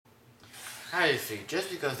As you see,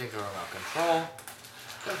 just because things are remote control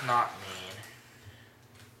does not mean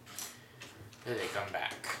that they come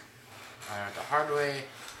back. I learned the hard way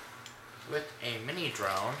with a mini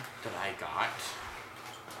drone that I got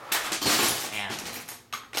and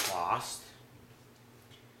lost.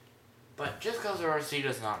 But just because they're RC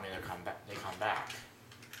does not mean they come back.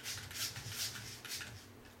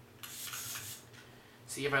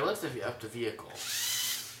 See, if I lift up the vehicle,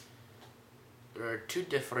 there are two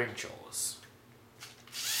differentials.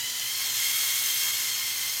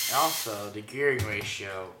 And also, the gearing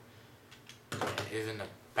ratio is in the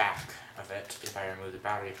back of it if I remove the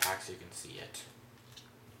battery pack so you can see it.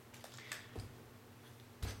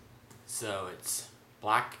 So it's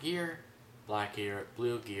black gear,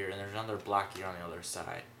 blue gear, and there's another black gear on the other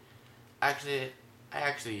side. I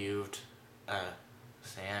actually used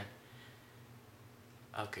sand.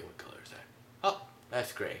 Okay, what color is that? Oh,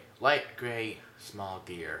 that's gray. Light gray, small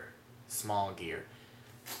gear.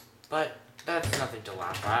 But that's nothing to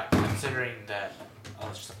laugh at, considering that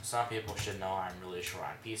some people should know I'm really short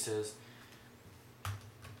on pieces.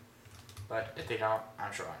 But if they don't,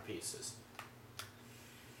 I'm short on pieces.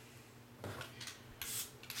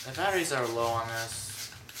 The batteries are low on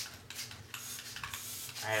this.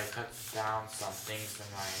 I have cut down some things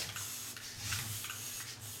in my...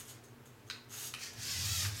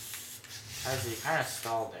 As you kind of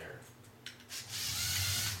stalled there.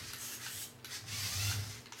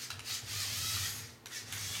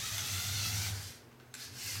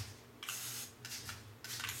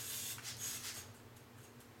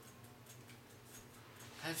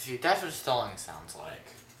 See, that's what stalling sounds like.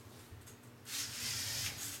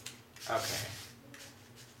 Okay.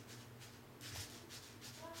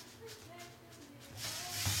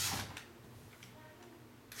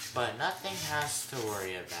 But nothing has to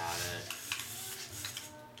worry about it.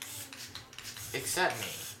 Except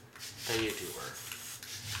me, the YouTuber.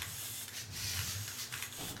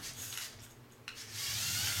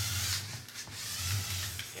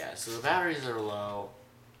 Yeah, so the batteries are low.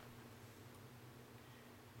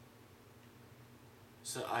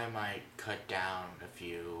 So I might cut down a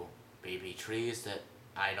few baby trees that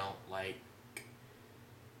I don't like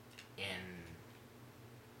in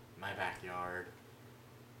my backyard.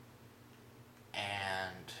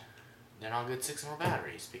 And then I'll get 6 more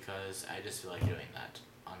batteries because I just feel like doing that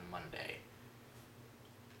on Monday.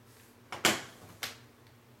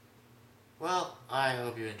 Well, I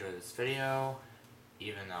hope you enjoyed this video,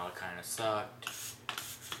 even though it kind of sucked.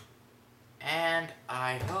 And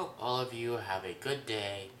I hope all of you have a good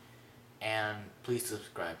day, and please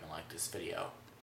subscribe and like this video.